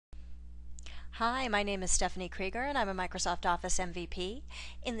Hi, my name is Stephanie Krieger and I'm a Microsoft Office MVP.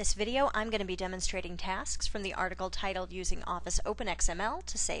 In this video, I'm going to be demonstrating tasks from the article titled Using Office Open XML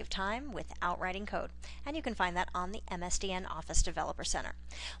to Save Time Without Writing Code. And you can find that on the MSDN Office Developer Center.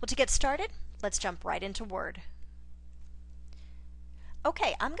 Well, to get started, let's jump right into Word.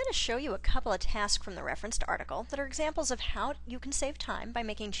 Okay, I'm going to show you a couple of tasks from the referenced article that are examples of how you can save time by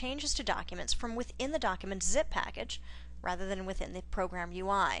making changes to documents from within the document's zip package rather than within the program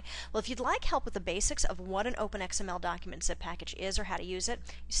UI. Well, if you'd like help with the basics of what an OpenXML document zip package is or how to use it,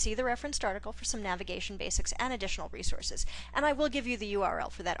 you see the referenced article for some navigation basics and additional resources. And I will give you the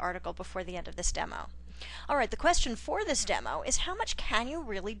URL for that article before the end of this demo. Alright, the question for this demo is how much can you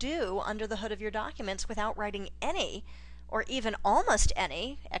really do under the hood of your documents without writing any or even almost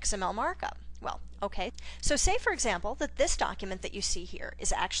any XML markup? Well, okay. So say, for example, that this document that you see here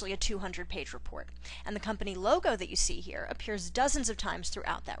is actually a 200-page report, and the company logo that you see here appears dozens of times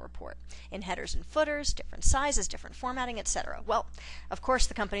throughout that report, in headers and footers, different sizes, different formatting, etc. Well, of course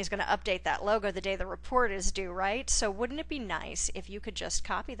the company is going to update that logo the day the report is due, right? So wouldn't it be nice if you could just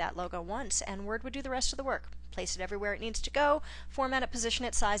copy that logo once and Word would do the rest of the work? Place it everywhere it needs to go, format it, position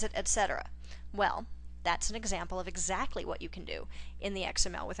it, size it, etc. Well, that's an example of exactly what you can do in the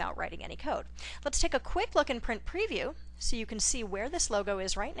XML without writing any code. Let's take a quick look in Print Preview so you can see where this logo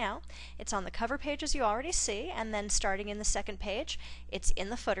is right now. It's on the cover page as you already see, and then starting in the second page, it's in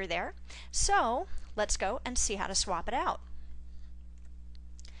the footer there. So let's go and see how to swap it out.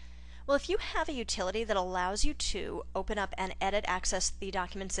 Well, if you have a utility that allows you to open up and access the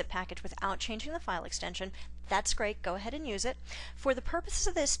document zip package without changing the file extension, that's great. Go ahead and use it. For the purposes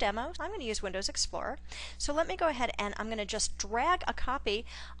of this demo, I'm going to use Windows Explorer. So let me go ahead and I'm going to just drag a copy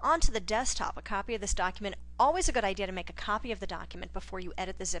onto the desktop, a copy of this document. Always a good idea to make a copy of the document before you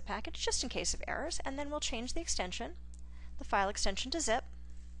edit the zip package, just in case of errors. And then we'll change the extension, the file extension to zip,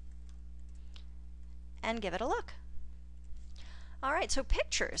 and give it a look. Alright, so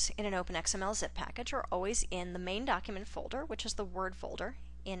pictures in an OpenXML zip package are always in the main document folder, which is the Word folder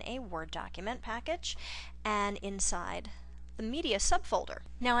in a Word document package, and inside the media subfolder.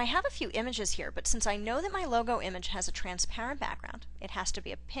 Now I have a few images here, but since I know that my logo image has a transparent background, it has to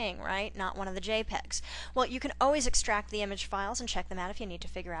be a PNG, right? Not one of the JPEGs. Well, you can always extract the image files and check them out if you need to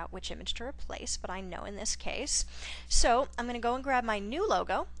figure out which image to replace, but I know in this case. So I'm going to go and grab my new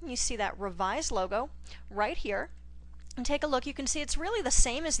logo. You see that revised logo right here. And take a look, you can see it's really the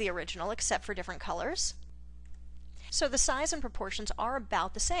same as the original except for different colors. So the size and proportions are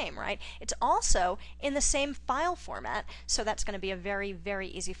about the same, right? It's also in the same file format, so that's going to be a very, very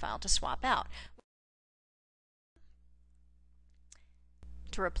easy file to swap out.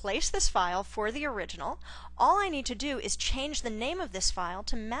 To replace this file for the original, all I need to do is change the name of this file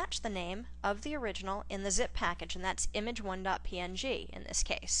to match the name of the original in the zip package, and that's image1.png in this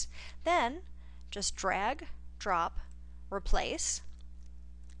case. Then just drag, drop, replace,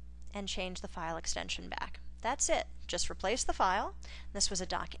 and change the file extension back. That's it. Just replace the file. This was a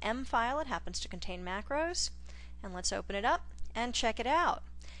 .m file. It happens to contain macros. And let's open it up and check it out.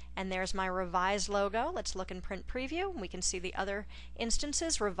 And there's my revised logo. Let's look in Print Preview. We can see the other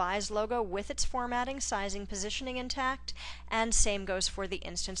instances. Revised logo with its formatting, sizing, positioning intact. And same goes for the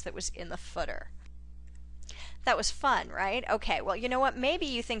instance that was in the footer. That was fun, right? Okay, well, you know what? Maybe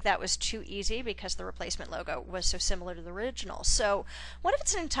you think that was too easy because the replacement logo was so similar to the original. So what if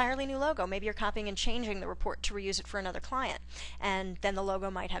it's an entirely new logo? Maybe you're copying and changing the report to reuse it for another client. And then the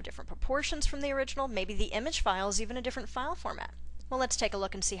logo might have different proportions from the original. Maybe the image file is even a different file format. Well, let's take a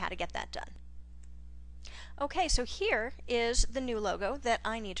look and see how to get that done. Okay, so here is the new logo that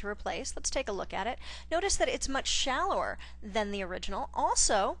I need to replace. Let's take a look at it. Notice that it's much shallower than the original.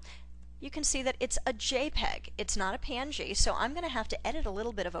 Also, you can see that it's a JPEG. It's not a PNG, so I'm going to have to edit a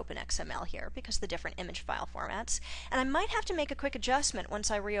little bit of OpenXML here because of the different image file formats. And I might have to make a quick adjustment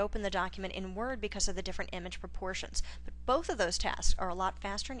once I reopen the document in Word because of the different image proportions. But both of those tasks are a lot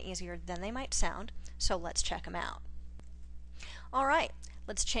faster and easier than they might sound, so let's check them out. Alright,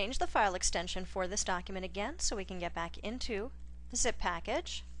 let's change the file extension for this document again so we can get back into the zip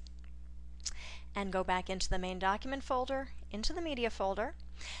package and go back into the main document folder, into the media folder.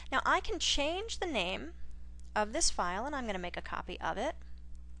 Now I can change the name of this file, and I'm going to make a copy of it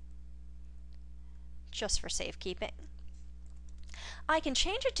just for safekeeping. I can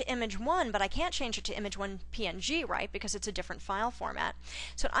change it to image1, but I can't change it to image1.png, right, because it's a different file format.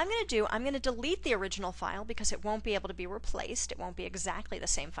 So what I'm going to do, I'm going to delete the original file because it won't be able to be replaced. It won't be exactly the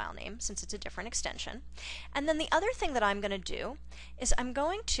same file name since it's a different extension. And then the other thing that I'm going to do is I'm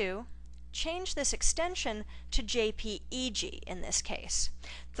going to change this extension to JPEG in this case.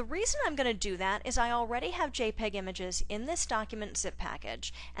 The reason I'm going to do that is I already have JPEG images in this document zip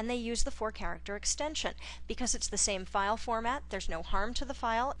package, and they use the 4-character extension. Because it's the same file format, there's no harm to the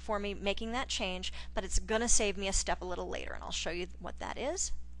file for me making that change, but it's going to save me a step a little later, and I'll show you what that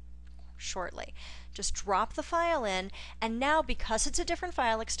is shortly. Just drop the file in, and now because it's a different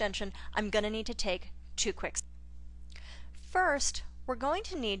file extension, I'm going to need to take 2 quick steps. First, we're going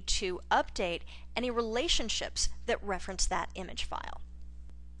to need to update any relationships that reference that image file.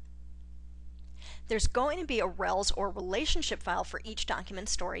 There's going to be a rels or relationship file for each document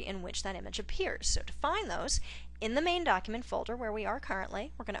story in which that image appears. So to find those, in the main document folder where we are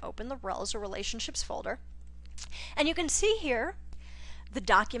currently, we're going to open the rels or relationships folder. And you can see here the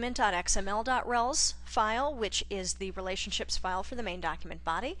document.xml.rels file, which is the relationships file for the main document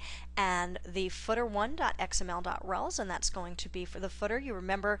body, and the footer1.xml.rels, and that's going to be for the footer. You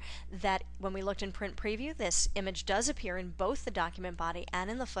remember that when we looked in print preview, this image does appear in both the document body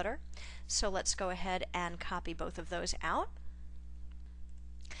and in the footer. So let's go ahead and copy both of those out.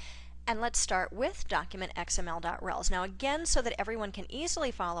 And let's start with document.xml.rels. Now again, so that everyone can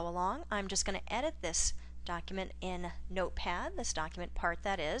easily follow along, I'm just going to edit this document in Notepad, this document part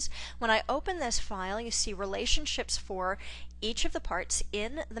that is. When I open this file, you see relationships for each of the parts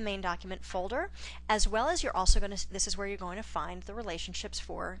in the main document folder, as well as you're also going to, this is where you're going to find the relationships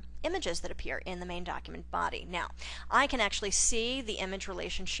for images that appear in the main document body. Now, I can actually see the image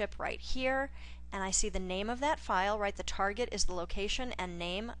relationship right here, and I see the name of that file, right? The target is the location and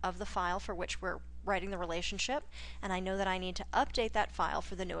name of the file for which we're writing the relationship, and I know that I need to update that file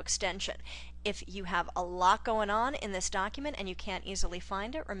for the new extension. If you have a lot going on in this document and you can't easily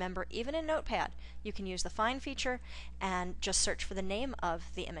find it, remember, even in Notepad, you can use the find feature and just search for the name of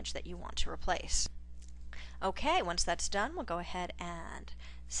the image that you want to replace. Okay, once that's done, we'll go ahead and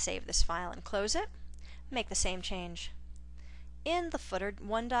save this file and close it. Make the same change in the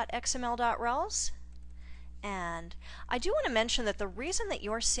footer1.xml.rels. And I do want to mention that the reason that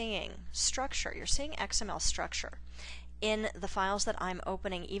you're seeing structure, you're seeing XML structure in the files that I'm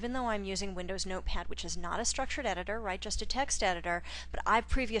opening, even though I'm using Windows Notepad, which is not a structured editor, right, just a text editor, but I've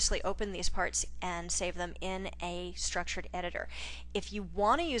previously opened these parts and saved them in a structured editor. If you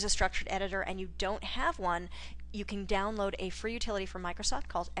want to use a structured editor and you don't have one, you can download a free utility from Microsoft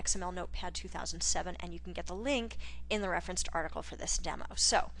called XML Notepad 2007, and you can get the link in the referenced article for this demo.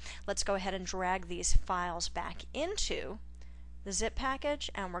 So let's go ahead and drag these files back into the zip package,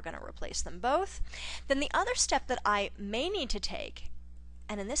 and we're going to replace them both. Then the other step that I may need to take,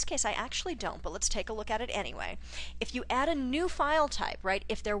 and in this case I actually don't, but let's take a look at it anyway. If you add a new file type, right,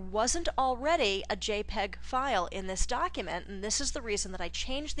 if there wasn't already a JPEG file in this document, and this is the reason that I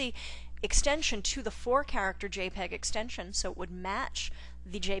changed the extension to the 4-character JPEG extension so it would match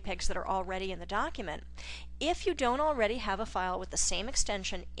the JPEGs that are already in the document. If you don't already have a file with the same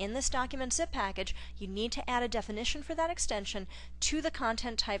extension in this document zip package, you need to add a definition for that extension to the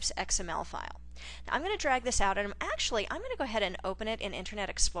content type's XML file. Now I'm going to drag this out, and I'm going to go ahead and open it in Internet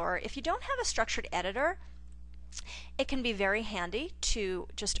Explorer. If you don't have a structured editor, it can be very handy to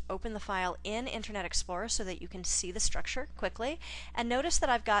just open the file in Internet Explorer so that you can see the structure quickly. And notice that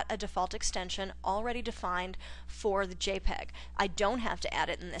I've got a default extension already defined for the JPEG. I don't have to add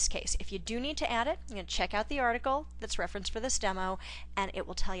it in this case. If you do need to add it, you're going to check out the article that's referenced for this demo, and it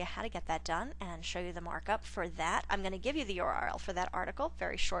will tell you how to get that done and show you the markup for that. I'm going to give you the URL for that article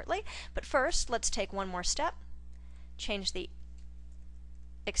very shortly, but first let's take one more step. Change the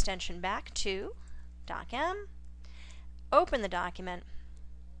extension back to docm. Open the document,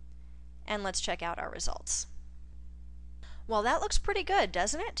 and let's check out our results. Well, that looks pretty good,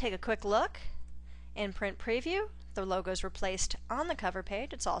 doesn't it? Take a quick look. In print preview, the logo is replaced on the cover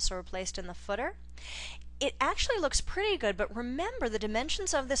page. It's also replaced in the footer. It actually looks pretty good, but remember the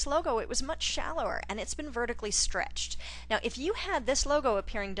dimensions of this logo, it was much shallower, and it's been vertically stretched. Now, if you had this logo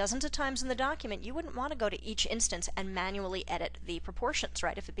appearing dozens of times in the document, you wouldn't want to go to each instance and manually edit the proportions,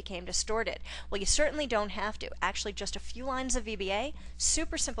 right, if it became distorted. Well, you certainly don't have to. Actually, just a few lines of VBA,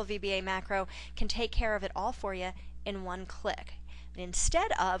 super simple VBA macro, can take care of it all for you in one click.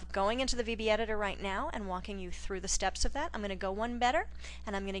 Instead of going into the VB editor right now and walking you through the steps of that, I'm going to go one better,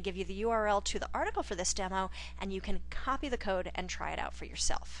 and I'm going to give you the URL to the article for this demo, and you can copy the code and try it out for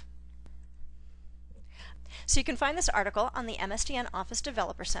yourself. So you can find this article on the MSDN Office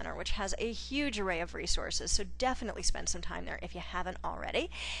Developer Center, which has a huge array of resources, so definitely spend some time there if you haven't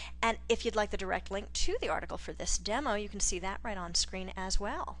already. And if you'd like the direct link to the article for this demo, you can see that right on screen as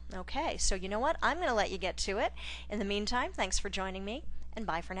well. Okay, so you know what? I'm going to let you get to it. In the meantime, thanks for joining me, and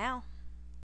bye for now.